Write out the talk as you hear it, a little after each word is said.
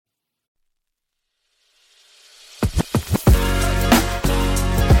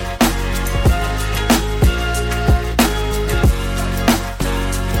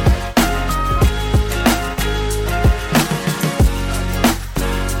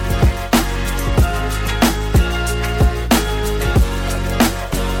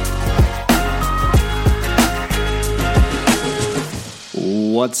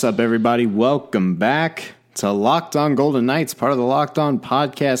What's up, everybody? Welcome back to Locked On Golden Knights, part of the Locked On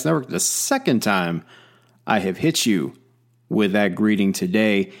Podcast Network. The second time I have hit you with that greeting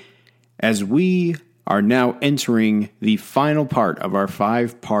today, as we are now entering the final part of our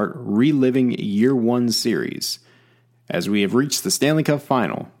 5-part Reliving Year One series, as we have reached the Stanley Cup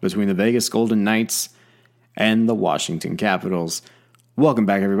Final between the Vegas Golden Knights and the Washington Capitals. Welcome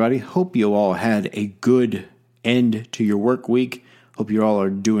back, everybody. Hope you all had a good end to your work week. Hope you all are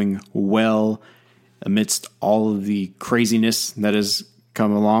doing well amidst all of the craziness that has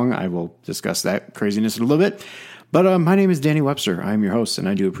come along. I will discuss that craziness in a little bit. But my name is Danny Webster. I'm your host, and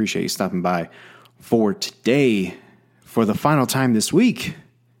I do appreciate you stopping by for today, for the final time this week,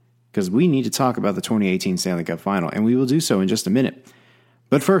 because we need to talk about the 2018 Stanley Cup Final, and we will do so in just a minute.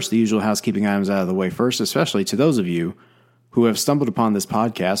 But first, the usual housekeeping items out of the way first, especially to those of you who have stumbled upon this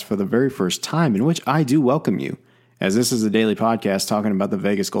podcast for the very first time, in which I do welcome you, as this is a daily podcast talking about the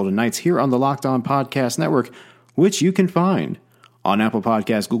Vegas Golden Knights here on the Locked On Podcast Network, which you can find on Apple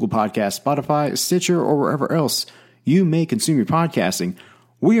Podcasts, Google Podcasts, Spotify, Stitcher, or wherever else you may consume your podcasting.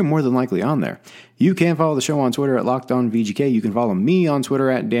 We are more than likely on there. You can follow the show on Twitter at Locked On VGK. You can follow me on Twitter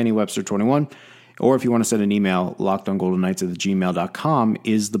at DannyWebster21. Or if you want to send an email, lockedongoldenKnights@gmail.com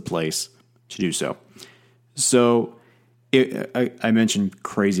is the place to do so. So I mentioned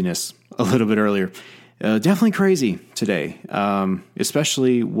craziness a little bit earlier. Definitely crazy today,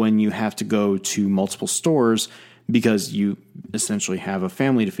 especially when you have to go to multiple stores because you essentially have a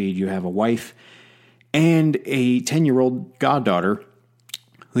family to feed. You have a wife and a 10-year-old goddaughter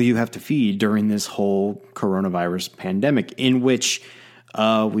who you have to feed during this whole coronavirus pandemic, in which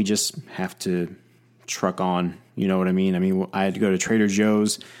we just have to truck on. You know what I mean? I had to go to Trader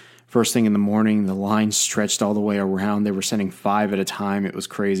Joe's first thing in the morning. The line stretched all the way around. They were sending 5 at a time. It was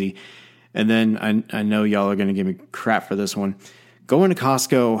crazy. And then I know y'all are going to give me crap for this one. Going to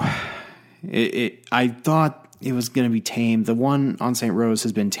Costco, I thought it was going to be tame. The one on St. Rose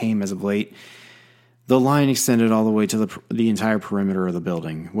has been tame as of late. The line extended all the way to the entire perimeter of the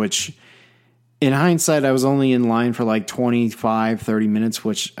building, which in hindsight, I was only in line for like 25, 30 minutes,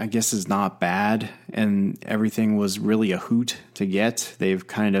 which I guess is not bad. And everything was really a hoot to get. They've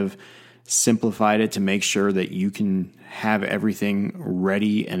kind of simplified it to make sure that you can have everything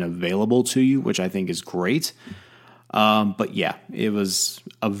ready and available to you, which I think is great. But yeah, it was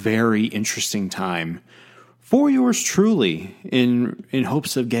a very interesting time for yours truly in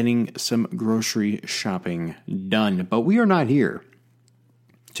hopes of getting some grocery shopping done. But we are not here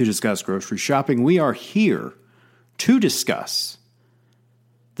to discuss grocery shopping. We are here to discuss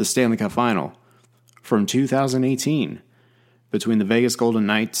the Stanley Cup Final from 2018 between the Vegas Golden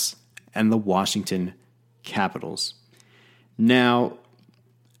Knights and the Washington Capitals. Now,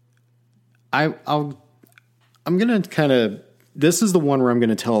 I'm going to kind of, this is the one where I'm going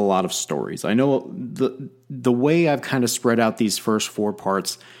to tell a lot of stories. I know the way I've kind of spread out these first 4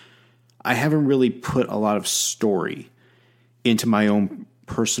 parts, I haven't really put a lot of story into my own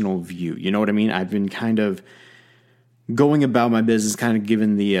personal view. You know what I mean? I've been kind of going about my business, kind of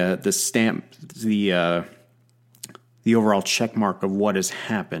giving the stamp, the overall check mark of what has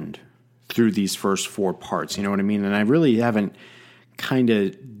happened through these first 4 parts. You know what I mean? And I really haven't kind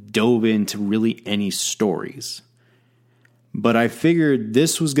of dove into really any stories. But I figured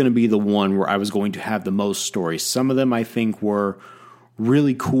this was going to be the one where I was going to have the most stories. Some of them I think were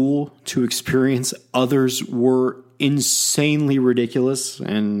really cool to experience. Others were insanely ridiculous.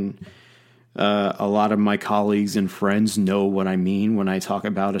 And a lot of my colleagues and friends know what I mean when I talk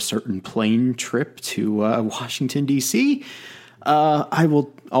about a certain plane trip to Washington, D.C. I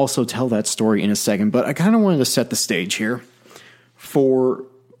will also tell that story in a second, but I kind of wanted to set the stage here for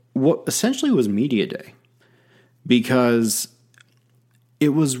what essentially was Media Day, because it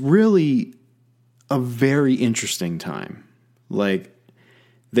was really a very interesting time. Like,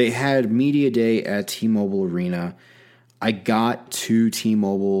 they had Media Day at T-Mobile Arena. I got to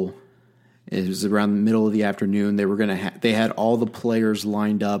T-Mobile. It was around the middle of the afternoon. They had all the players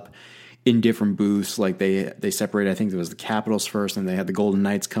lined up in different booths. Like they separated, I think it was the Capitals first, and they had the Golden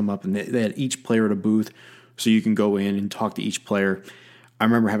Knights come up, and they had each player at a booth, so you can go in and talk to each player. I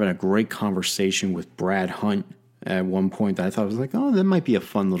remember having a great conversation with Brad Hunt at one point that I thought was like, oh, that might be a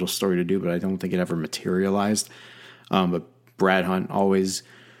fun little story to do, but I don't think it ever materialized. But Brad Hunt, always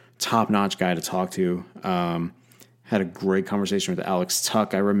top-notch guy to talk to. Had a great conversation with Alex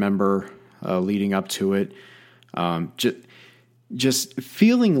Tuck, I remember, leading up to it. Just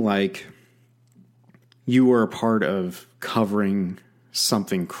feeling like you were a part of covering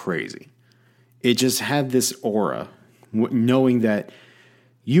something crazy. It just had this aura, knowing that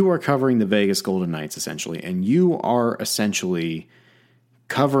you are covering the Vegas Golden Knights, essentially, and you are essentially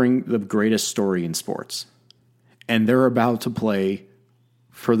covering the greatest story in sports. And they're about to play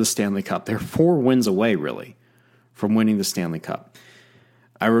for the Stanley Cup. They're 4 wins away, really, from winning the Stanley Cup.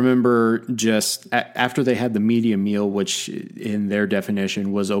 I remember just after they had the media meal, which in their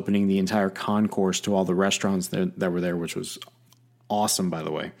definition was opening the entire concourse to all the restaurants that were there, which was awesome, by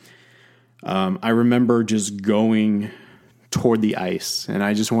the way. I remember just going toward the ice, and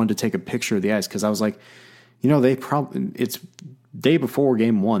I just wanted to take a picture of the ice because I was like, it's day before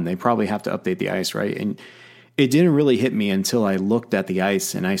game 1. They probably have to update the ice, right? And it didn't really hit me until I looked at the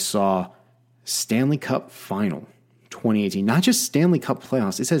ice and I saw Stanley Cup Final 2018. Not just Stanley Cup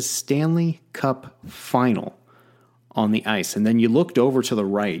playoffs. It says Stanley Cup Final on the ice. And then you looked over to the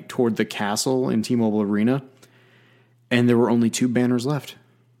right toward the castle in T-Mobile Arena, and there were only 2 banners left.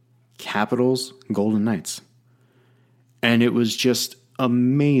 Capitals, Golden Knights. And it was just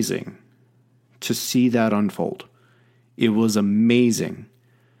amazing to see that unfold. It was amazing.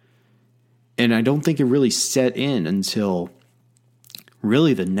 And I don't think it really set in until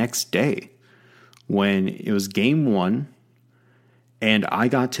really the next day when it was game 1 and I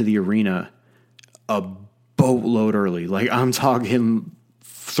got to the arena a boatload early. Like, I'm talking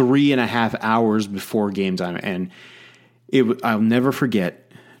 3.5 hours before game time. And I'll never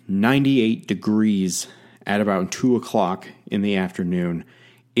forget 98 degrees at about 2 o'clock in the afternoon.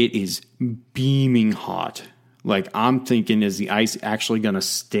 It is beaming hot. Like, I'm thinking, is the ice actually going to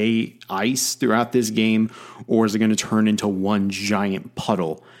stay ice throughout this game, or is it going to turn into one giant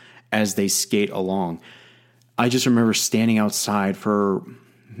puddle as they skate along? I just remember standing outside for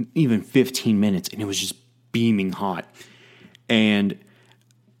even 15 minutes, and it was just beaming hot. And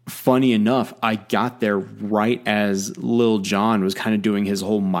funny enough, I got there right as Lil Jon was kind of doing his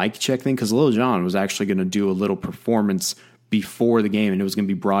whole mic check thing, because Lil Jon was actually going to do a little performance before the game, and it was going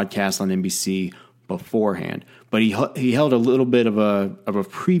to be broadcast on NBC beforehand. But he held a little bit of a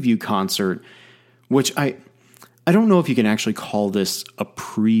preview concert, which I don't know if you can actually call this a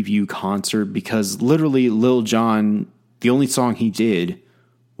preview concert, because literally Lil Jon, the only song he did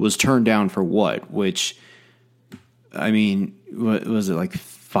was Turn Down for What, which, I mean, what was it, like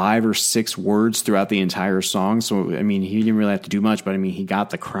 5 or 6 words throughout the entire song? So, I mean, he didn't really have to do much, but I mean, he got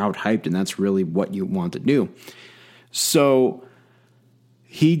the crowd hyped, and that's really what you want to do. So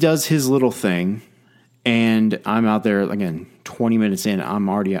he does his little thing, and I'm out there again. 20 minutes in, I'm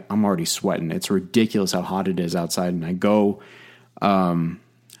already sweating. It's ridiculous how hot it is outside. And I go,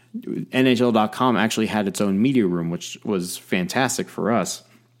 NHL.com actually had its own media room, which was fantastic for us.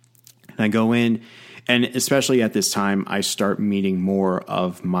 And I go in, and especially at this time, I start meeting more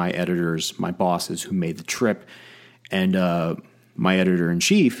of my editors, my bosses who made the trip. And my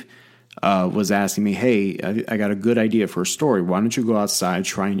editor-in-chief was asking me, hey, I got a good idea for a story. Why don't you go outside,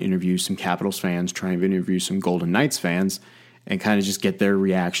 try and interview some Capitals fans, try and interview some Golden Knights fans, and kind of just get their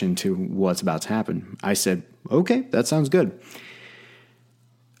reaction to what's about to happen. I said, okay, that sounds good.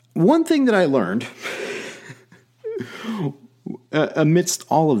 One thing that I learned amidst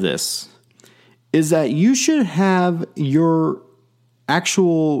all of this is that you should have your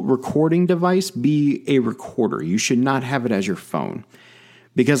actual recording device be a recorder. You should not have it as your phone.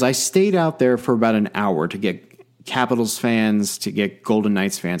 Because I stayed out there for about an hour to get Capitals fans, to get Golden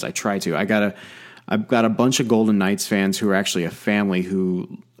Knights fans. I tried to. I've got a bunch of Golden Knights fans who are actually a family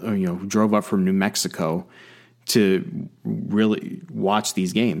who drove up from New Mexico to really watch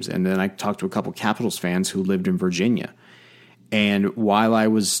these games. And then I talked to a couple Capitals fans who lived in Virginia. And while I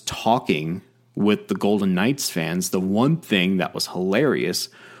was talking with the Golden Knights fans, the one thing that was hilarious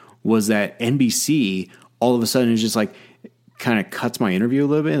was that NBC all of a sudden is just like, kind of cuts my interview a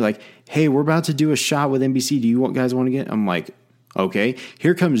little bit, like, hey, we're about to do a shot with NBC. Do you guys want to get? I'm like, okay.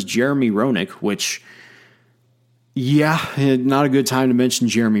 Here comes Jeremy Roenick, which, yeah, not a good time to mention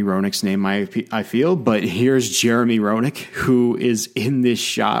Jeremy Roenick's name, I feel, but here's Jeremy Roenick, who is in this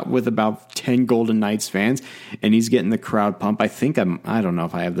shot with about 10 Golden Knights fans, and he's getting the crowd pump. I don't know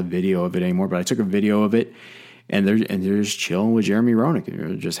if I have the video of it anymore, but I took a video of it, and they're just chilling with Jeremy Roenick.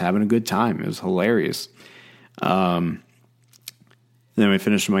 They're just having a good time. It was hilarious. Then we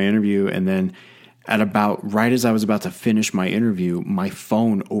finished my interview, and then right as I was about to finish my interview, my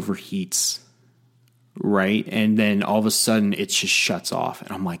phone overheats, right? And then all of a sudden, it just shuts off.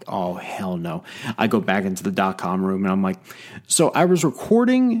 And I'm like, oh, hell no. I go back into the .com room, and I'm like, so I was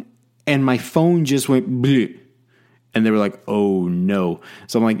recording, and my phone just went bleh. And they were like, oh, no.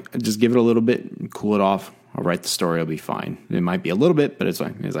 So I'm like, just give it a little bit, cool it off. I'll write the story. I'll be fine. It might be a little bit, but it's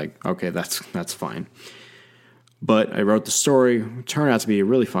fine. It's like, okay, that's fine. But I wrote the story. It turned out to be a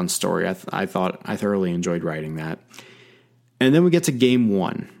really fun story. I thought I thoroughly enjoyed writing that. And then we get to game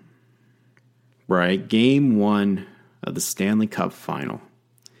 1, right? Game 1 of the Stanley Cup Final.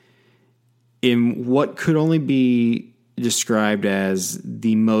 in what could only be described as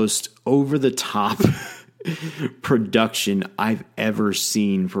the most over-the-top production I've ever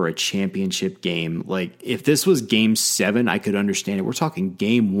seen for a championship game. Like, if this was game 7, I could understand it. We're talking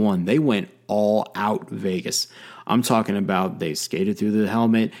game 1. They went all out Vegas. I'm talking about they skated through the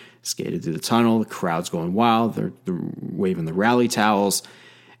helmet, skated through the tunnel, the crowd's going wild, they're waving the rally towels,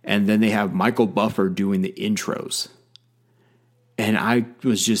 and then they have Michael Buffer doing the intros. And I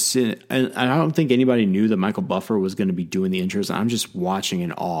was just sitting, and I don't think anybody knew that Michael Buffer was going to be doing the intros. I'm just watching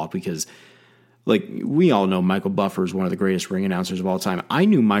in awe because, like, we all know Michael Buffer is one of the greatest ring announcers of all time. I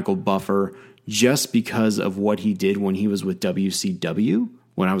knew Michael Buffer just because of what he did when he was with WCW,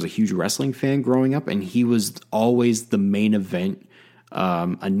 when I was a huge wrestling fan growing up, and he was always the main event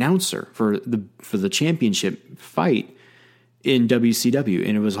announcer for the championship fight in WCW,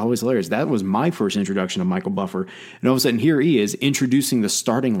 and it was always hilarious. That was my first introduction to Michael Buffer, and all of a sudden here he is introducing the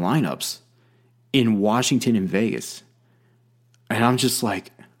starting lineups in Washington and Vegas, and I'm just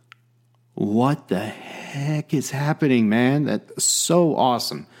like, what the heck is happening, man? That's so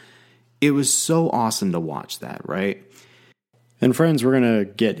awesome. It was so awesome to watch that, right? And friends, we're going to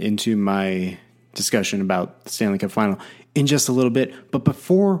get into my discussion about the Stanley Cup Final in just a little bit, but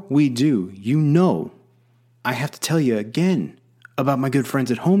before we do, I have to tell you again about my good friends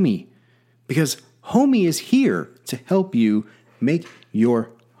at Homey, because Homey is here to help you make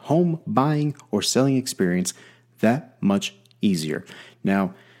your home buying or selling experience that much easier.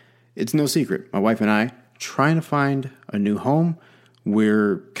 Now, it's no secret. My wife and I trying to find a new home.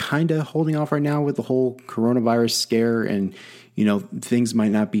 We're kind of holding off right now with the whole coronavirus scare, and things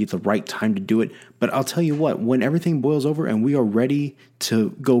might not be the right time to do it. But I'll tell you what, when everything boils over and we are ready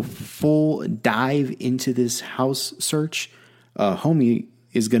to go full dive into this house search, Homey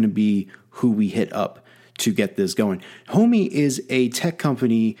is going to be who we hit up to get this going. Homey is a tech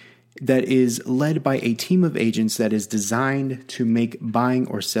company that is led by a team of agents that is designed to make buying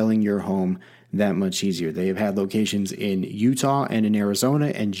or selling your home that much easier. They have had locations in Utah and in Arizona,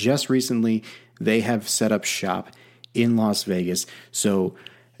 and just recently they have set up shop in Las Vegas. So,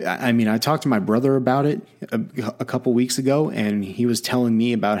 I mean, I talked to my brother about it a couple weeks ago, and he was telling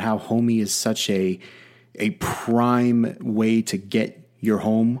me about how Homey is such a prime way to get your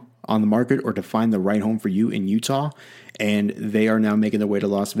home on the market or to find the right home for you in Utah. And they are now making their way to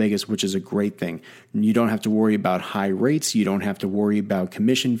Las Vegas, which is a great thing. You don't have to worry about high rates. You don't have to worry about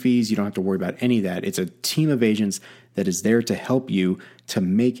commission fees. You don't have to worry about any of that. It's a team of agents that is there to help you to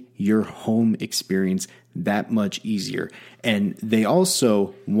make your home experience that much easier. And they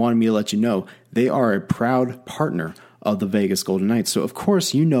also wanted me to let you know they are a proud partner of the Vegas Golden Knights. So, of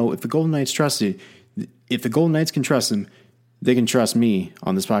course, if the Golden Knights if the Golden Knights can trust them, they can trust me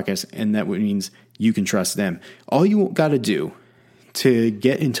on this podcast, and that means you can trust them. All you got to do to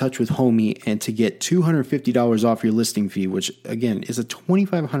get in touch with Homey and to get $250 off your listing fee, which, again, is a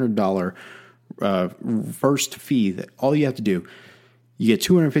 $2,500 first fee, that all you have to do, you get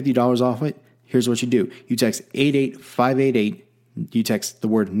 $250 off it. Here's what you do. You text 88588. You text the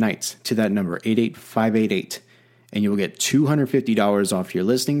word Knights to that number, 88588, and you will get $250 off your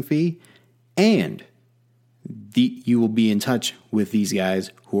listing fee, and you will be in touch with these guys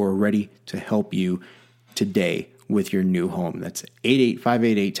who are ready to help you today with your new home. That's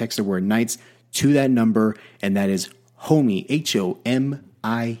 88588. Text the word Knights to that number, and that is Homey, Homie.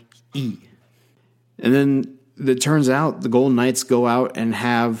 And then it turns out the Golden Knights go out and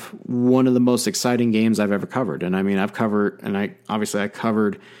have one of the most exciting games I've ever covered. And I mean, I covered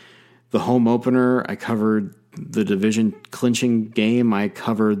the home opener. I covered the division clinching game. I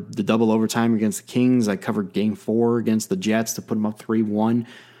covered the double overtime against the Kings. I covered game 4 against the Jets to put them up 3-1.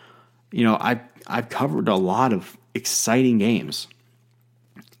 I've covered a lot of exciting games.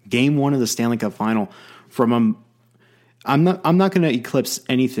 Game 1 of the Stanley Cup Final I'm not going to eclipse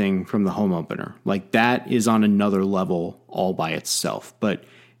anything from the home opener. Like, that is on another level all by itself. But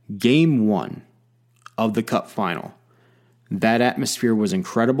game 1 of the Cup Final, that atmosphere was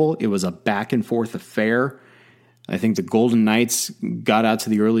incredible. It was a back and forth affair. I think the Golden Knights got out to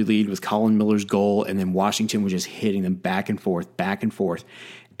the early lead with Colin Miller's goal, and then Washington was just hitting them back and forth.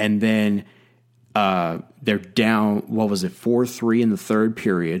 And then they're down, 4-3 in the third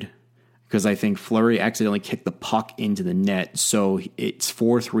period, because I think Fleury accidentally kicked the puck into the net. So it's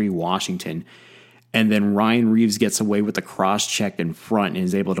 4-3 Washington. And then Ryan Reeves gets away with the cross check in front and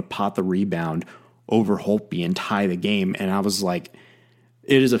is able to pot the rebound over Holtby and tie the game. And I was like,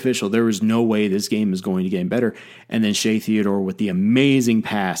 it is official. There was no way this game is going to get better. And then Shea Theodore with the amazing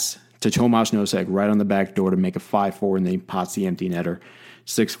pass to Tomas Nosek right on the back door to make a 5-4, and then he pots the empty netter,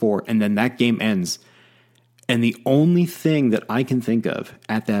 6-4. And then that game ends. And the only thing that I can think of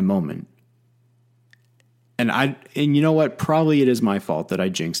at that moment And you know what? Probably it is my fault that I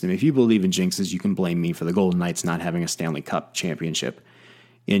jinxed him. If you believe in jinxes, you can blame me for the Golden Knights not having a Stanley Cup championship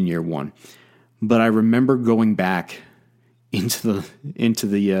in year one. But I remember going back into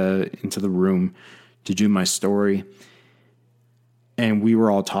the room to do my story, and we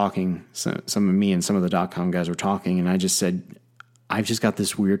were all talking. Some of me and some of the .com guys were talking, and I just said, I've just got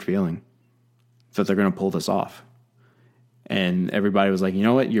this weird feeling that they're going to pull this off. And everybody was like, you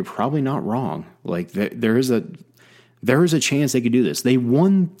know what? You're probably not wrong. Like there is a chance they could do this. They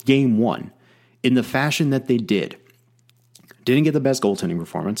won game one in the fashion that they did. Didn't get the best goaltending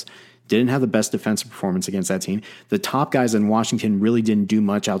performance. Didn't have the best defensive performance against that team. The top guys in Washington really didn't do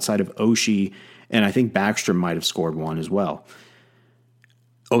much outside of Oshie, and I think Backstrom might have scored one as well.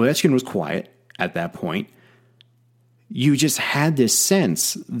 Ovechkin was quiet at that point. You just had this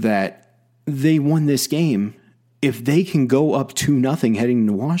sense that they won this game. If they can go up 2-0 heading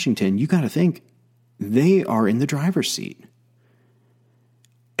into Washington, you got to think they are in the driver's seat.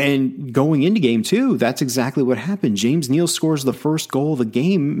 And going into game two, that's exactly what happened. James Neal scores the first goal of the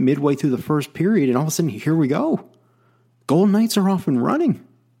game midway through the first period, and all of a sudden, here we go. Golden Knights are off and running.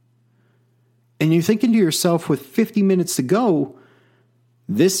 And you're thinking to yourself, with 50 minutes to go,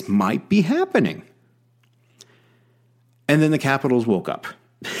 this might be happening. And then the Capitals woke up.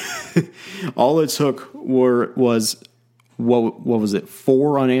 All it took was what was it?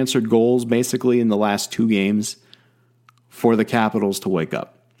 4 unanswered goals basically in the last 2 games for the Capitals to wake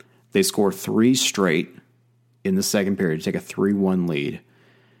up. They score 3 straight in the second period to take a 3-1 lead.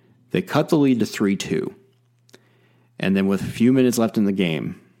 They cut the lead to 3-2. And then with a few minutes left in the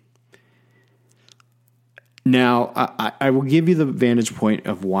game. Now, I will give you the vantage point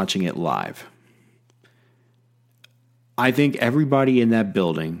of watching it live. I think everybody in that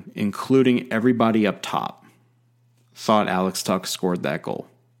building, including everybody up top, thought Alex Tuch scored that goal.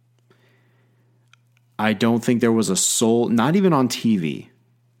 I don't think there was a soul, not even on TV,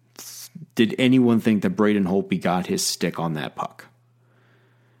 did anyone think that Braden Holtby got his stick on that puck.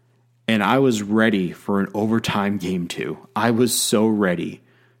 And I was ready for an overtime game 2. I was so ready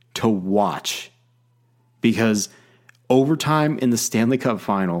to watch, because overtime in the Stanley Cup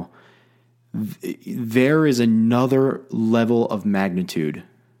final, there is another level of magnitude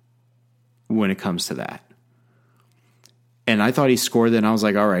when it comes to that. And I thought he scored it, and I was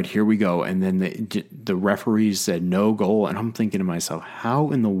like, all right, here we go. And then the referees said no goal, and I'm thinking to myself,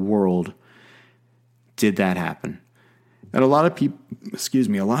 how in the world did that happen? And a lot of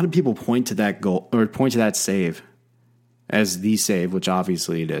people point to that goal, or point to that save as the save, which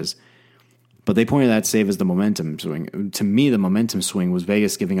obviously it is. But they pointed that save as the momentum swing. To me, the momentum swing was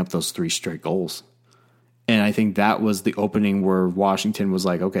Vegas giving up those 3 straight goals. And I think that was the opening where Washington was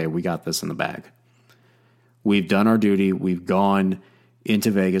like, okay, we got this in the bag. We've done our duty. We've gone into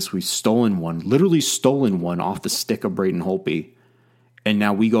Vegas. We've literally stolen one off the stick of Braden Holtby. And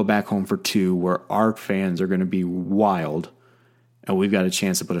now we go back home for 2 where our fans are going to be wild. And we've got a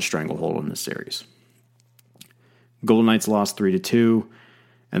chance to put a stranglehold on this series. Golden Knights lost 3-2.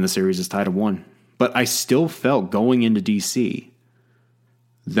 And the series is tied at 1. But I still felt going into DC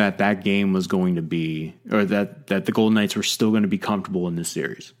that game was going to be, or that the Golden Knights were still going to be comfortable in this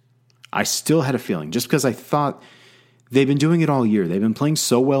series. I still had a feeling, just because I thought they've been doing it all year. They've been playing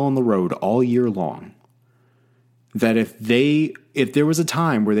so well on the road all year long that if there was a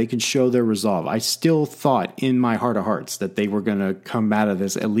time where they could show their resolve, I still thought in my heart of hearts that they were going to come out of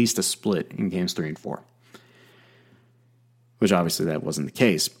this at least a split in games 3 and 4. Which obviously that wasn't the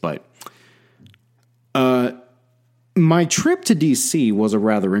case, but my trip to DC was a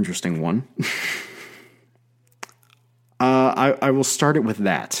rather interesting one. I will start it with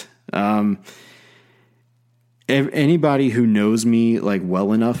that. Anybody who knows me like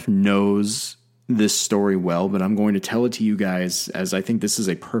well enough knows this story well, but I'm going to tell it to you guys as I think this is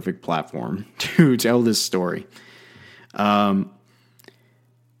a perfect platform to tell this story.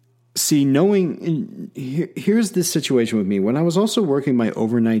 See, here's this situation with me. When I was also working my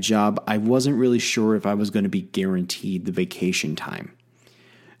overnight job, I wasn't really sure if I was going to be guaranteed the vacation time.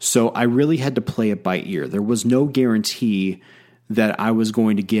 So I really had to play it by ear. There was no guarantee that I was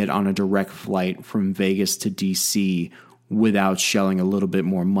going to get on a direct flight from Vegas to DC without shelling a little bit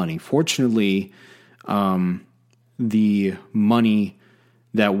more money. Fortunately, the money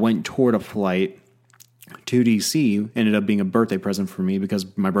that went toward a flight to DC ended up being a birthday present for me, because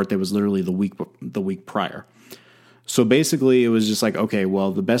my birthday was literally the week prior. So basically it was just like, okay,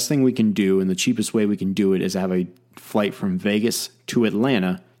 well, the best thing we can do and the cheapest way we can do it is have a flight from Vegas to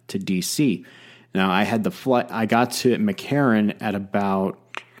Atlanta to DC. Now I had the flight, I got to McCarran at about,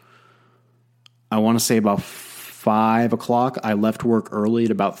 I want to say about 5 o'clock. I left work early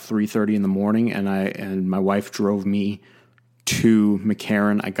at about 3:30 in the morning, and my wife drove me to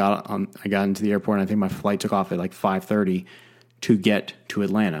McCarran. I got into the airport, and I think my flight took off at like 5:30 to get to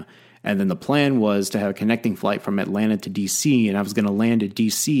Atlanta. And then the plan was to have a connecting flight from Atlanta to DC, and I was going to land at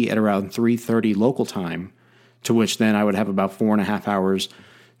DC at around 3:30 local time, to which then I would have about 4.5 hours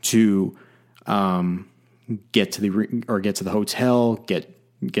to get to the hotel, get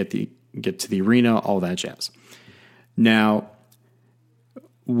to the arena, all that jazz. Now,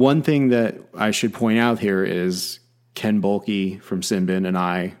 one thing that I should point out here is Ken Bulkey from Sinbin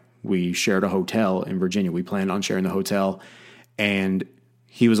and we shared a hotel in Virginia. We planned on sharing the hotel, and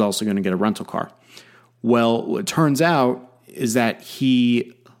he was also going to get a rental car. Well, what turns out is that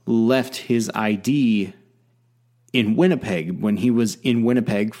he left his ID in Winnipeg when he was in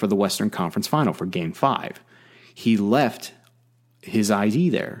Winnipeg for the Western Conference Final for Game 5. He left his ID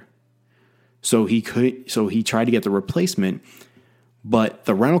there. So he tried to get the replacement, but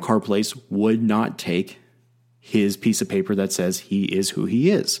the rental car place would not take his piece of paper that says he is who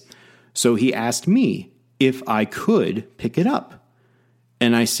he is. So he asked me if I could pick it up.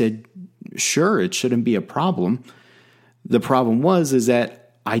 And I said, sure, it shouldn't be a problem. The problem is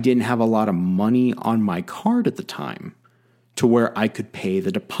that I didn't have a lot of money on my card at the time to where I could pay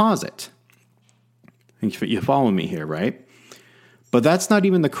the deposit. You follow me here, right? But that's not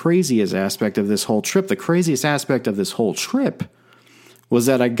even the craziest aspect of this whole trip. The craziest aspect of this whole trip was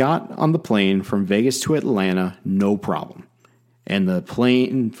that I got on the plane from Vegas to Atlanta, no problem. And the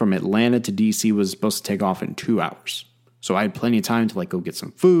plane from Atlanta to DC was supposed to take off in 2 hours. So I had plenty of time to go get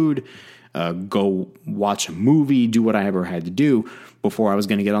some food, go watch a movie, do what I ever had to do before I was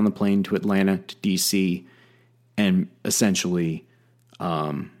going to get on the plane to Atlanta to DC and essentially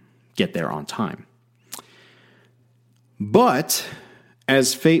get there on time. But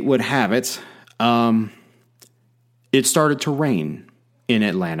as fate would have it, it started to rain in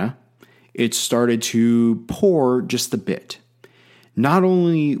Atlanta. It started to pour just a bit. Not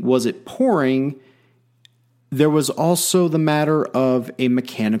only was it pouring, there was also the matter of a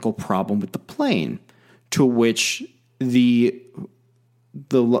mechanical problem with the plane, to which the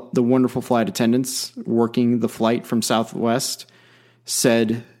wonderful flight attendants working the flight from Southwest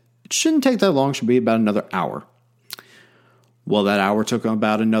said it shouldn't take that long, should be about another hour. Well, that hour took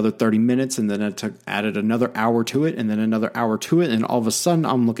about another 30 minutes, and then it added another hour to it, and then another hour to it, and all of a sudden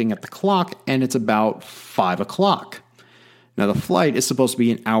I'm looking at the clock, and it's about 5 o'clock. Now, the flight is supposed to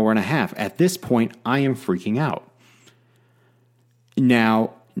be an hour and a half. At this point, I am freaking out.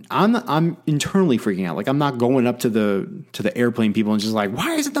 Now, I'm internally freaking out. I'm not going up to the airplane people and just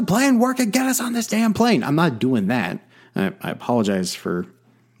why isn't the plan working? Get us on this damn plane. I'm not doing that. I apologize for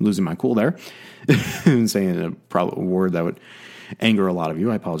losing my cool there and saying a word that would anger a lot of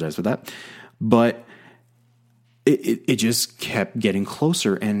you. I apologize for that. But it just kept getting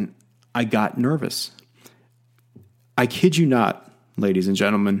closer, and I got nervous. I kid you not, ladies and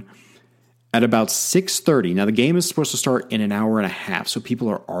gentlemen, at about 6:30, now the game is supposed to start in an hour and a half, so people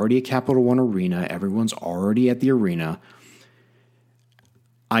are already at Capital One Arena. Everyone's already at the arena.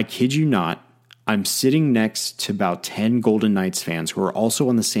 I kid you not, I'm sitting next to about 10 Golden Knights fans who are also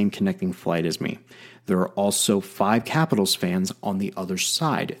on the same connecting flight as me. There are also 5 Capitals fans on the other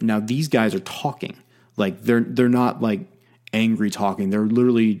side. Now, these guys are talking. They're not angry talking. They're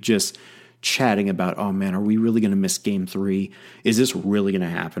literally just chatting about, oh man, are we really going to miss Game 3? Is this really going to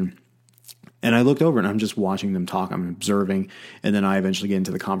happen? And I looked over and I'm just watching them talk. I'm observing. And then I eventually get into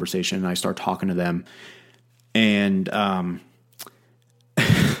the conversation and I start talking to them. And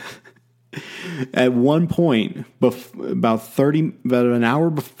at one point, about an hour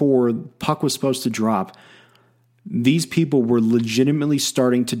before puck was supposed to drop, these people were legitimately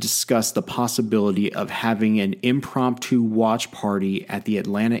starting to discuss the possibility of having an impromptu watch party at the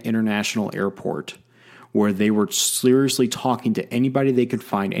Atlanta International Airport, where they were seriously talking to anybody they could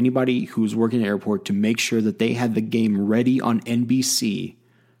find, anybody who was working at the airport, to make sure that they had the game ready on NBC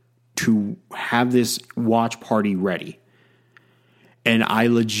to have this watch party ready. And I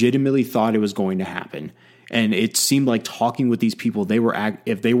legitimately thought it was going to happen. And it seemed like talking with these people,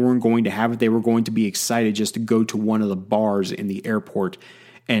 if they weren't going to have it, they were going to be excited just to go to one of the bars in the airport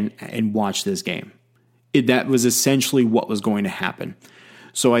and watch this game. That was essentially what was going to happen.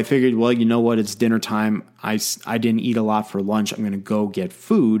 So I figured, well, you know what? It's dinner time. I didn't eat a lot for lunch. I'm going to go get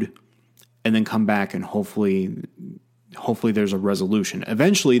food and then come back, and hopefully there's a resolution.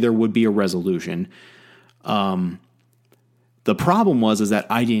 Eventually there would be a resolution. The problem was that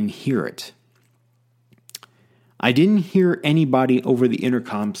I didn't hear it. I didn't hear anybody over the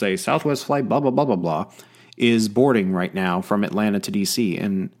intercom say Southwest flight, blah, blah, blah, blah, blah, is boarding right now from Atlanta to DC.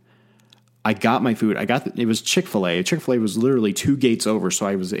 And I got my food. It was Chick-fil-A. Chick-fil-A was literally 2 gates over, so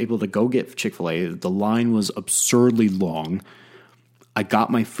I was able to go get Chick-fil-A. The line was absurdly long. I got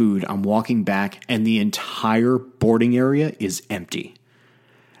my food. I'm walking back, and the entire boarding area is empty.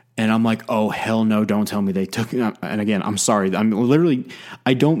 And I'm like, oh, hell no, don't tell me they took it. And again, I'm sorry.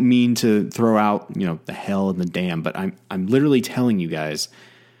 I don't mean to throw out, the hell and the damn, but I'm literally telling you guys,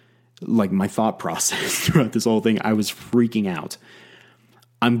 like, my thought process throughout this whole thing. I was freaking out.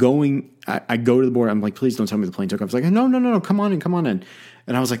 I go to the board. I'm like, please don't tell me the plane took off. I was like, no, come on in.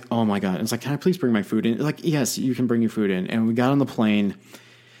 And I was like, oh my God. And it's like, can I please bring my food in? Like, yes, you can bring your food in. And we got on the plane,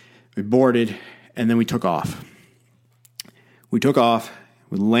 we boarded, and then we took off. We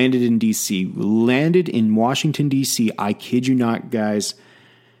landed in D.C. We landed in Washington, D.C. I kid you not, guys.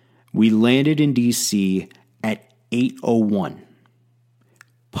 We landed in D.C. at 8:01.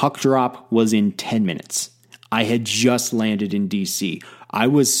 Puck drop was in 10 minutes. I had just landed in D.C. I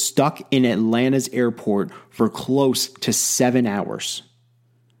was stuck in Atlanta's airport for close to 7 hours.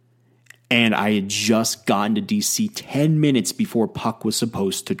 And I had just gotten to D.C. 10 minutes before puck was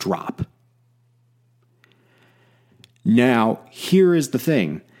supposed to drop. Now, here is the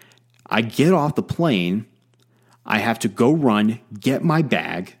thing. I get off the plane. I have to go run, get my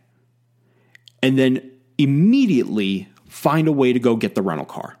bag, and then immediately find a way to go get the rental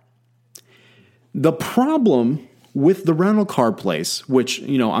car. The problem with the rental car place, which,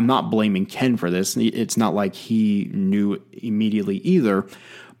 I'm not blaming Ken for this. It's not like he knew immediately either.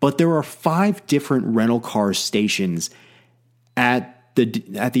 But there are 5 different rental car stations at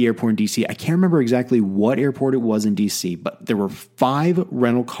the airport in DC. I can't remember exactly what airport it was in DC, but there were 5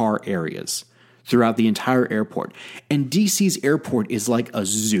 rental car areas throughout the entire airport. And DC's airport is like a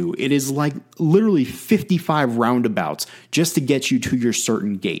zoo. It is like literally 55 roundabouts just to get you to your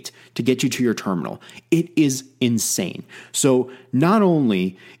certain gate, to get you to your terminal. It is insane. So not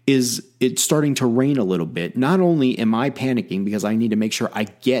only is it starting to rain a little bit, not only am I panicking because I need to make sure I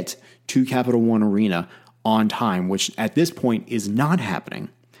get to Capital One Arena on time, which at this point is not happening.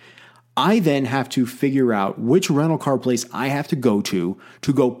 I then have to figure out which rental car place I have to go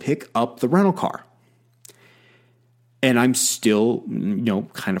pick up the rental car. And I'm still,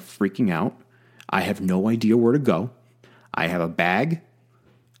 kind of freaking out. I have no idea where to go. I have a bag.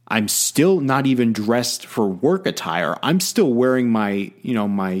 I'm still not even dressed for work attire. I'm still wearing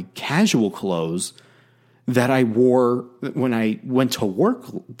my casual clothes that I wore when I went to work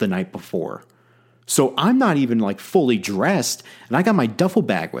the night before. So I'm not even like fully dressed, and I got my duffel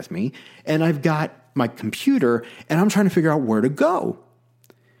bag with me, and I've got my computer, and I'm trying to figure out where to go.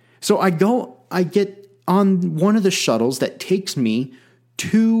 So I get on one of the shuttles that takes me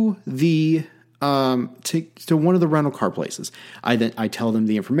to the to one of the rental car places. I tell them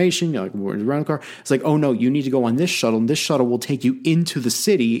the information, like, where's the rental car? It's like, oh no, you need to go on this shuttle, and this shuttle will take you into the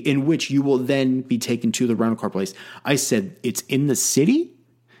city, in which you will then be taken to the rental car place. I said, it's in the city?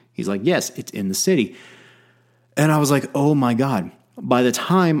 He's like, yes, it's in the city. And I was like, oh my God. By the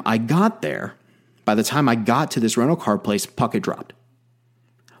time I got to this rental car place, puck had dropped.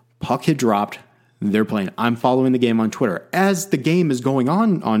 They're playing. I'm following the game on Twitter. As the game is going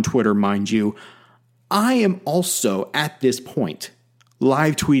on Twitter, mind you, I am also at this point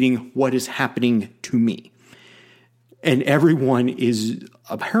live tweeting what is happening to me. And everyone is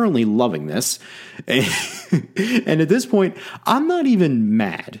apparently loving this. And at this point, I'm not even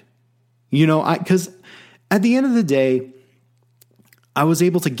mad. Because at the end of the day, I was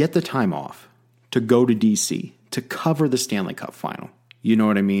able to get the time off to go to DC to cover the Stanley Cup final. You know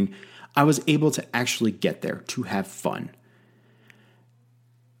what I mean? I was able to actually get there to have fun.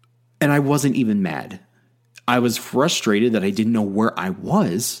 And I wasn't even mad. I was frustrated that I didn't know where I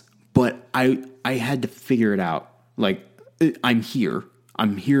was, but I had to figure it out. Like, I'm here.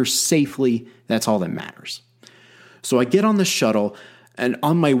 I'm here safely. That's all that matters. So I get on the shuttle, and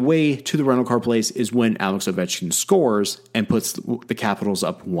on my way to the rental car place is when Alex Ovechkin scores and puts the Capitals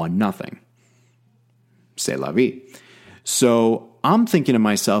up 1-0. C'est la vie. So I'm thinking to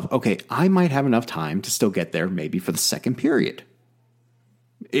myself, okay, I might have enough time to still get there maybe for the second period.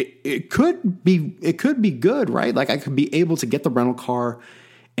 It could be good, right? Like, I could be able to get the rental car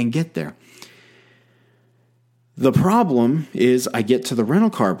and get there. The problem is I get to the rental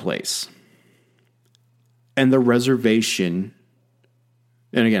car place and the reservation,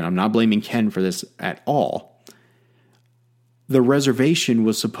 and again, I'm not blaming Ken for this at all. The reservation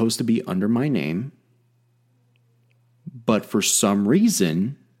was supposed to be under my name, but for some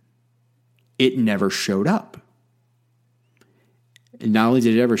reason, it never showed up. And not only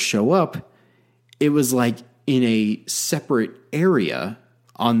did it ever show up, it was like in a separate area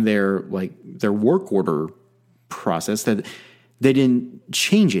on their work order process that They didn't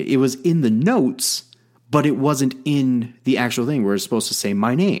change it. It was in the notes, but it wasn't in the actual thing where it's supposed to say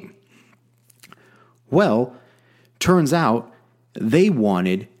my name. Well, turns out they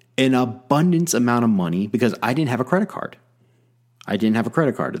wanted an abundance amount of money because I didn't have a credit card. I didn't have a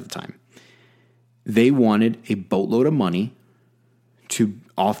credit card at the time. They wanted a boatload of money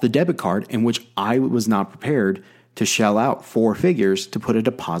off the debit card, in which I was not prepared to shell out 4 figures to put a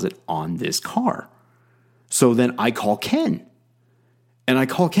deposit on this car. So then I call Ken. And I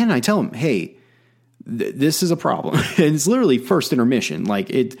call Ken and I tell him, hey, this is a problem. And it's literally first intermission.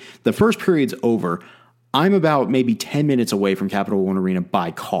 The first period's over. I'm about maybe 10 minutes away from Capital One Arena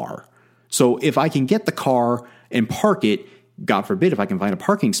by car. So if I can get the car and park it, God forbid, if I can find a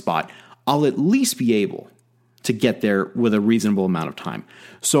parking spot, I'll at least be able to get there with a reasonable amount of time.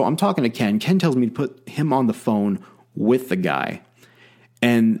 So I'm talking to Ken. Ken tells me to put him on the phone with the guy.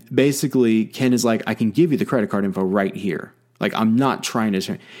 And basically, Ken is like, I can give you the credit card info right here. Like, I'm not trying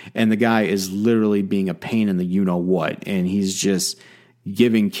to. And the guy is literally being a pain in the you-know-what. And he's just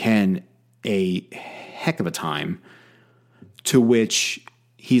giving Ken a heck of a time, to which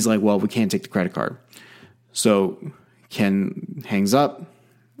he's like, well, we can't take the credit card. So Ken hangs up,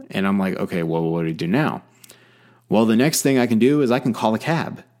 and I'm like, okay, well, what do we do now? Well, the next thing I can do is I can call a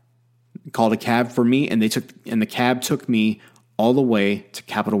cab. Called a cab for me, and the cab took me all the way to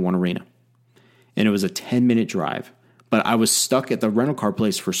Capital One Arena. And it was a 10-minute drive. But I was stuck at the rental car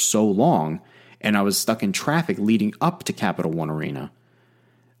place for so long, and I was stuck in traffic leading up to Capital One Arena,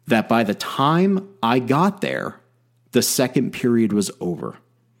 that by the time I got there, the second period was over.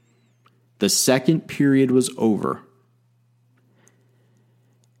 The second period was over.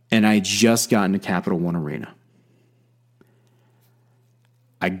 And I just got into Capital One Arena.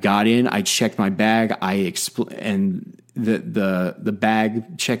 I got in, I checked my bag, and the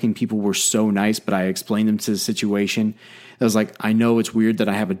bag checking people were so nice, but I explained them to the situation. I was like, I know it's weird that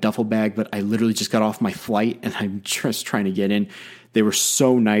I have a duffel bag, but I literally just got off my flight and I'm just trying to get in. They were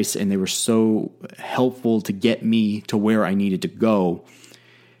so nice and they were so helpful to get me to where I needed to go.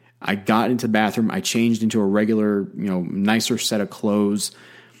 I got into the bathroom, I changed into a regular, nicer set of clothes.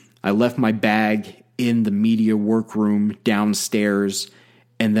 I left my bag in the media workroom downstairs.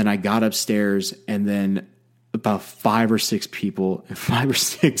 And then I got upstairs, and then about 5 or 6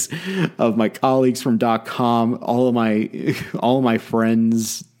 of my colleagues from .com, all of my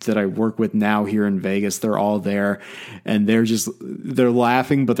friends that I work with now here in Vegas, they're all there, and they're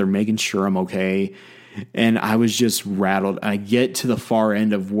laughing, but they're making sure I'm okay. And I was just rattled. I get to the far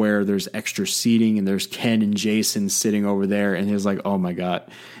end of where there's extra seating, and there's Ken and Jason sitting over there, and he's like, oh my God.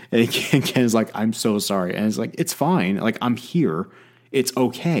 And Ken is like, I'm so sorry. And it's like, it's fine. Like, I'm here. It's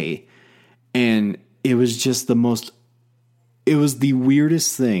okay. And it was just it was the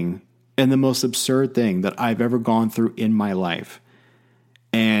weirdest thing and the most absurd thing that I've ever gone through in my life.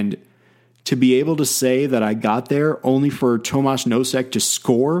 And to be able to say that I got there only for Tomáš Nosek to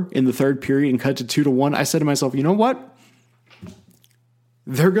score in the third period and cut to 2-1, I said to myself, you know what?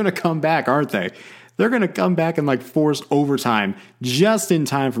 They're going to come back, aren't they? They're going to come back and force overtime just in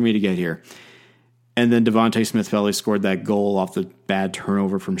time for me to get here. And then Devontae Smith-Pelly scored that goal off the bad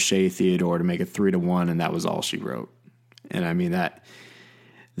turnover from Shea Theodore to make it 3-1, and that was all she wrote. And I mean that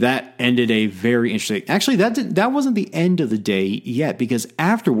ended a very interesting. Actually, that wasn't the end of the day yet, because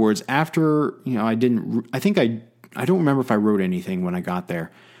afterwards, I don't remember if I wrote anything when I got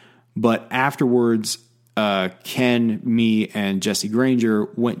there, but afterwards, Ken, me, and Jesse Granger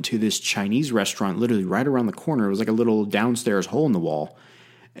went to this Chinese restaurant literally right around the corner. It was like a little downstairs hole in the wall,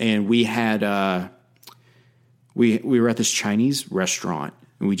 and we had. We were at this Chinese restaurant,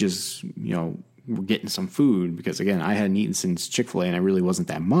 and we just, were getting some food because, again, I hadn't eaten since Chick-fil-A, and I really wasn't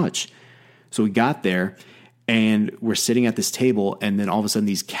that much. So we got there, and we're sitting at this table, and then all of a sudden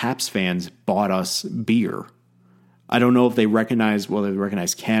these Caps fans bought us beer. I don't know if they recognize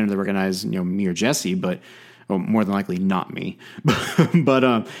Ken or they recognize, me or Jesse, but more than likely not me.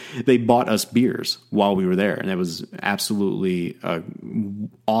 But they bought us beers while we were there, and it was absolutely an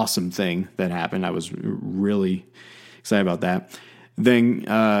awesome thing that happened. I was really excited about that. Then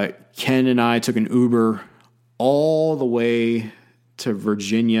Ken and I took an Uber all the way to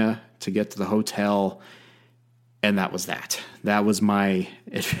Virginia to get to the hotel, and that was that. That was my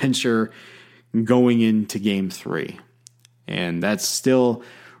adventure going into Game 3. And that still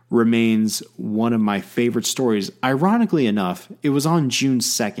remains one of my favorite stories. Ironically enough, it was on June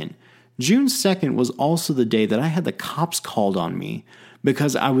 2nd. June 2nd was also the day that I had the cops called on me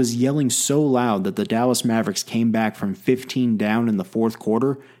because I was yelling so loud that the Dallas Mavericks came back from 15 down in the fourth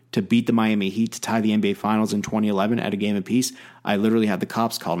quarter to beat the Miami Heat to tie the NBA Finals in 2011 at a game apiece. I literally had the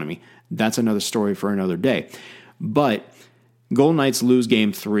cops calling me. That's another story for another day. But Golden Knights lose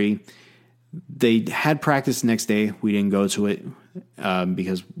game 3. They had practice the next day. We didn't go to it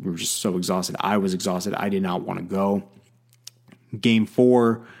because we were just so exhausted. I was exhausted. I did not want to go. Game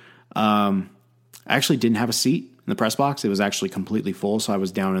 4, I actually didn't have a seat in the press box. It was actually completely full, so I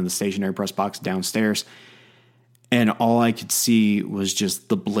was down in the stationary press box downstairs, and all I could see was just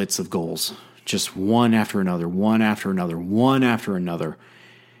the blitz of goals, just one after another, one after another, one after another.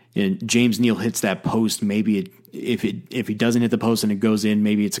 And James Neal hits that post. Maybe if he doesn't hit the post and it goes in,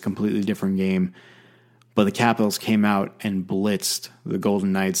 maybe it's a completely different game. But the Capitals came out and blitzed the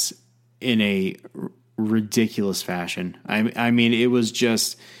Golden Knights in a ridiculous fashion. I mean, it was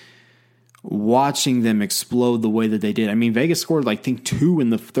just watching them explode the way that they did. I mean, Vegas scored, I think, 2 in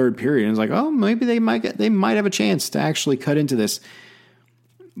the third period. And it's like, oh, maybe they might have a chance to actually cut into this.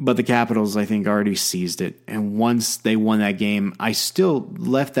 But the Capitals, I think, already seized it. And once they won that game, I still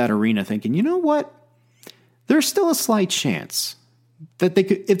left that arena thinking, you know what? There's still a slight chance that they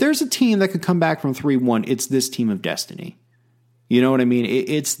could, if there's a team that could come back from 3-1, it's this team of destiny. You know what I mean?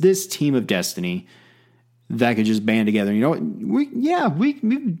 It's this team of destiny that could just band together. You know what?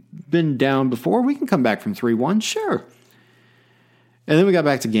 We've been down before. We can come back from 3-1, sure. And then we got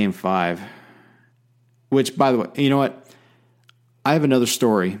back to game 5, which, by the way, you know what? I have another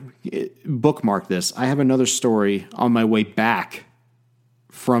story. Bookmark this. I have another story on my way back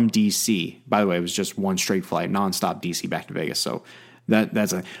from D.C. By the way, it was just one straight flight, nonstop D.C. back to Vegas. So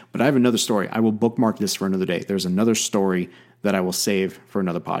that's a. But I have another story. I will bookmark this for another day. There's another story that I will save for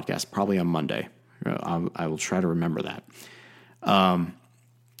another podcast, probably on Monday. I will try to remember that.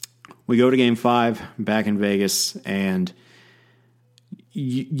 We go to game 5 back in Vegas, and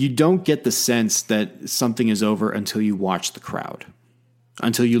you don't get the sense that something is over until you watch the crowd.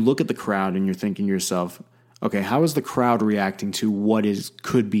 Until you look at the crowd and you're thinking to yourself, okay, how is the crowd reacting to what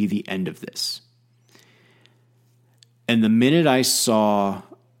could be the end of this? And the minute I saw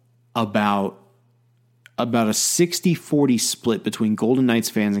about a 60-40 split between Golden Knights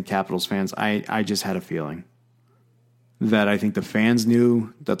fans and Capitals fans, I just had a feeling that I think the fans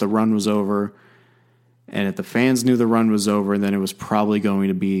knew that the run was over. And if the fans knew the run was over, then it was probably going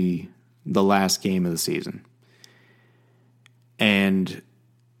to be the last game of the season. And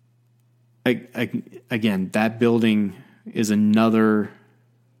again, that building is another,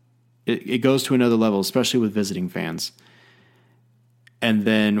 it goes to another level, especially with visiting fans. And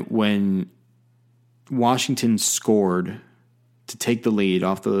then when Washington scored to take the lead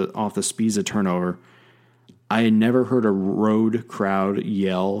off the Spiza turnover, I had never heard a road crowd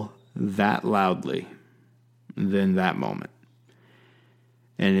yell that loudly than that moment.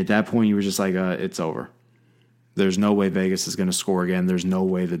 And at that point, you were just like, it's over. There's no way Vegas is going to score again. There's no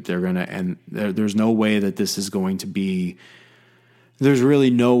way that they're going to end. There's no way that this is going to be. There's really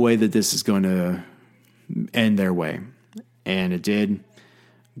no way that this is going to end their way. And it did.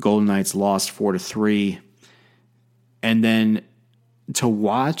 Golden Knights lost 4-3. And then to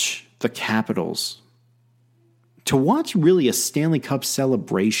watch the Capitals, to watch really a Stanley Cup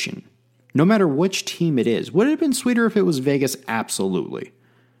celebration, no matter which team it is. Would it have been sweeter if it was Vegas? Absolutely.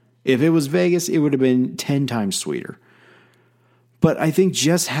 If it was Vegas, it would have been 10 times sweeter. But I think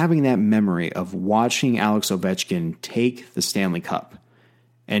just having that memory of watching Alex Ovechkin take the Stanley Cup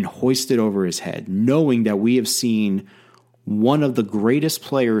and hoist it over his head, knowing that we have seen one of the greatest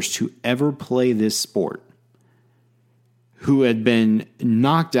players to ever play this sport, who had been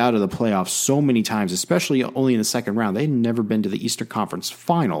knocked out of the playoffs so many times, especially only in the second round. They had never been to the Eastern Conference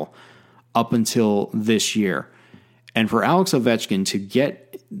Final up until this year. And for Alex Ovechkin to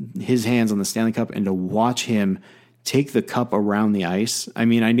get his hands on the Stanley Cup and to watch him take the cup around the ice. I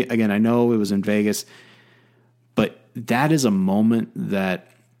mean, I know it was in Vegas, but that is a moment that,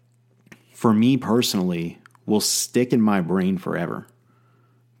 for me personally, will stick in my brain forever.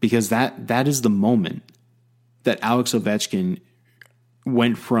 Because that is the moment that Alex Ovechkin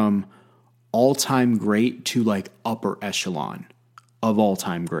went from all-time great to upper echelon of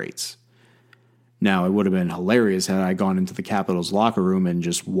all-time greats. Now, it would have been hilarious had I gone into the Capitals locker room and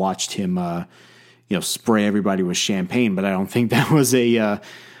just watched him, spray everybody with champagne. But I don't think that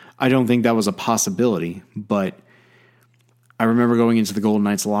was a possibility. But I remember going into the Golden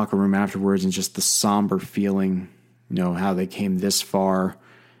Knights locker room afterwards and just the somber feeling, how they came this far.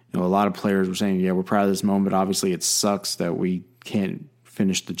 A lot of players were saying, yeah, we're proud of this moment, but obviously it sucks that we can't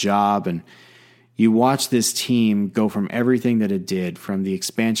finish the job. And you watch this team go from everything that it did, from the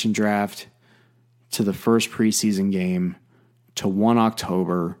expansion draft to the first preseason game, to 1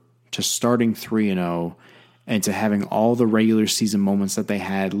 October, to starting 3-0, and to having all the regular season moments that they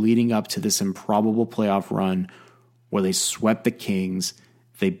had leading up to this improbable playoff run where they swept the Kings,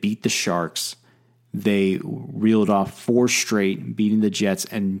 they beat the Sharks, they reeled off 4 straight, beating the Jets,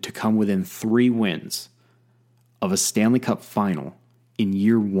 and to come within 3 wins of a Stanley Cup final in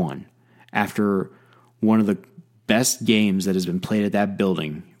year 1 after one of the best games that has been played at that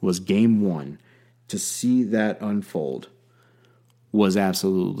building was game 1. To see that unfold was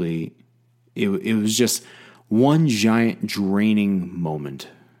absolutely, it was just one giant draining moment.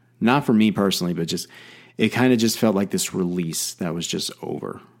 Not for me personally, but just, it kind of just felt like this release that was just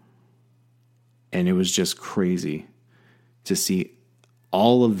over. And it was just crazy to see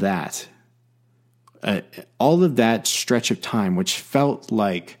all of that stretch of time, which felt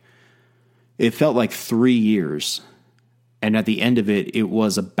like 3 years. And at the end of it, it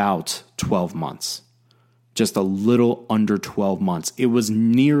was about 12 months, just a little under 12 months. It was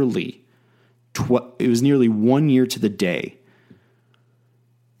nearly 1 year to the day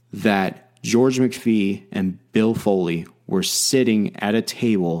that George McPhee and Bill Foley were sitting at a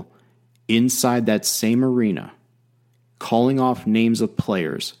table inside that same arena, calling off names of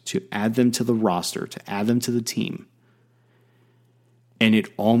players to add them to the roster, to add them to the team. And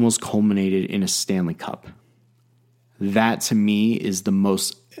it almost culminated in a Stanley Cup. That, to me, is the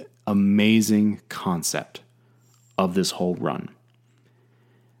most amazing concept of this whole run.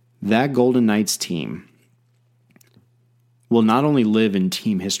 That Golden Knights team will not only live in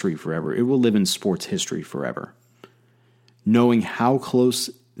team history forever, it will live in sports history forever. Knowing how close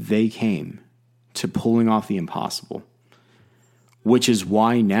they came to pulling off the impossible. Which is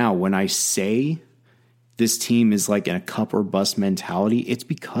why now when I say this team is like in a cup or bust mentality, it's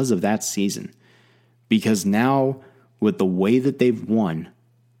because of that season. Because now, with the way that they've won,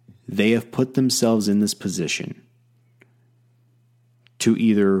 they have put themselves in this position to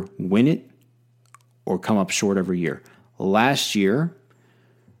either win it or come up short every year. Last year,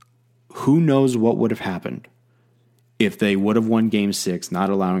 who knows what would have happened if they would have won Game 6, not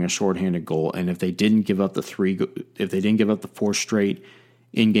allowing a shorthanded goal, and if they didn't give up the 4 straight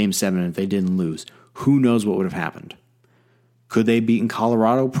in Game 7, if they didn't lose. Who knows what would have happened? Could they beat in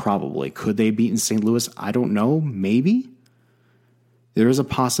Colorado? Probably. Could they beat in St. Louis? I don't know. Maybe. There is a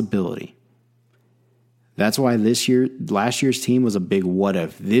possibility. That's why last year's team was a big what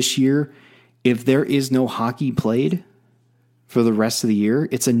if. This year, if there is no hockey played for the rest of the year,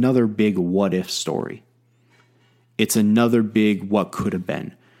 it's another big what if story. It's another big what could have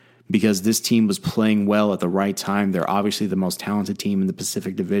been. Because this team was playing well at the right time. They're obviously the most talented team in the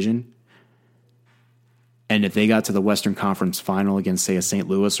Pacific Division. And if they got to the Western Conference Final against, say, a St.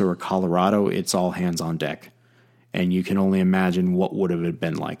 Louis or a Colorado, it's all hands on deck. And you can only imagine what would have it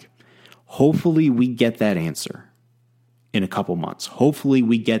been like. Hopefully we get that answer in a couple months. Hopefully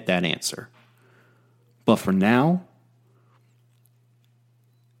we get that answer. But for now,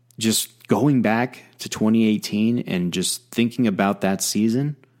 just going back to 2018 and just thinking about that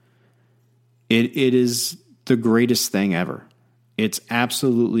season, it is the greatest thing ever. It's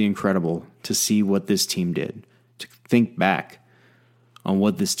absolutely incredible to see what this team did, to think back on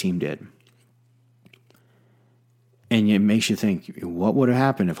what this team did. And it makes you think, what would have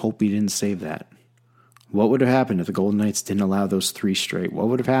happened if Holtby didn't save that? What would have happened if the Golden Knights didn't allow those 3 straight? What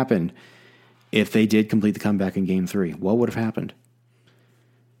would have happened if they did complete the comeback in Game 3? What would have happened?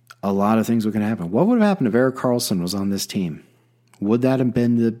 A lot of things were going to happen. What would have happened if Erik Karlsson was on this team? Would that have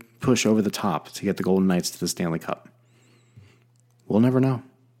been the push over the top to get the Golden Knights to the Stanley Cup? We'll never know.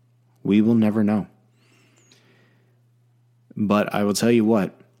 We will never know. But I will tell you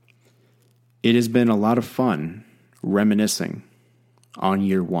what, it has been a lot of fun reminiscing on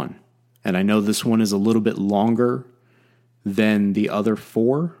year 1. And I know this one is a little bit longer than the other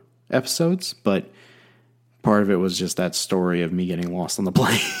 4 episodes, but part of it was just that story of me getting lost on the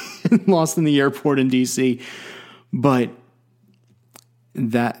plane, lost in the airport in DC. But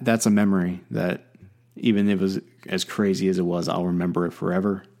that's a memory that, even if it was as crazy as it was, I'll remember it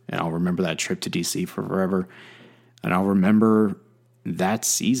forever. And I'll remember that trip to DC for forever. And I'll remember that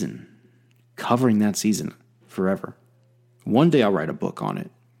season, covering that season forever. One day I'll write a book on it,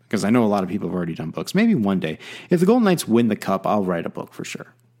 because I know a lot of people have already done books. Maybe one day. If the Golden Knights win the Cup, I'll write a book for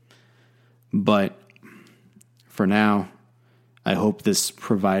sure. But for now, I hope this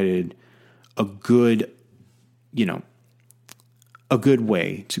provided a good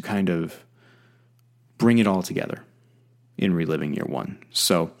way to kind of bring it all together in reliving year 1.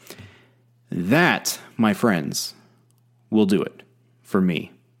 So that, my friends, will do it for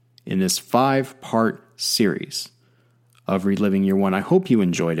me in this 5-part series of reliving year 1. I hope you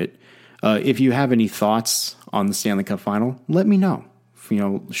enjoyed it. If you have any thoughts on the Stanley Cup final, let me know.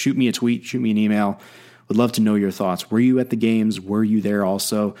 Shoot me a tweet, shoot me an email. Would love to know your thoughts. Were you at the games? Were you there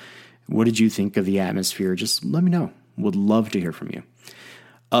also? What did you think of the atmosphere? Just let me know. Would love to hear from you.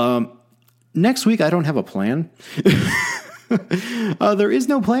 next week, I don't have a plan. There is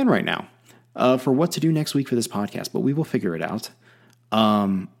no plan right now for what to do next week for this podcast, but we will figure it out.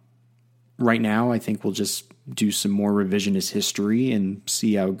 Right now, I think we'll just do some more revisionist history and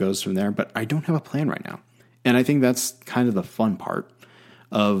see how it goes from there. But I don't have a plan right now. And I think that's kind of the fun part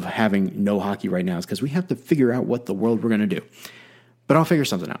of having no hockey right now, is because we have to figure out what the world we're going to do. But I'll figure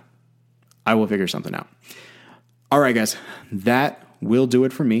something out. I will figure something out. All right, guys, that will do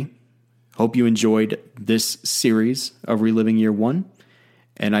it for me. Hope you enjoyed this series of Reliving Year One.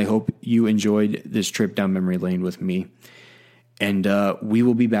 And I hope you enjoyed this trip down memory lane with me. And we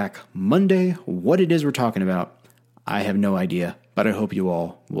will be back Monday. What it is we're talking about, I have no idea, but I hope you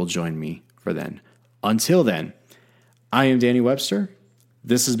all will join me for then. Until then, I am Danny Webster.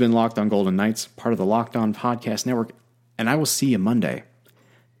 This has been Locked On Golden Knights, part of the Locked On Podcast Network, and I will see you Monday.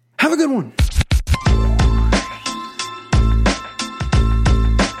 Have a good one.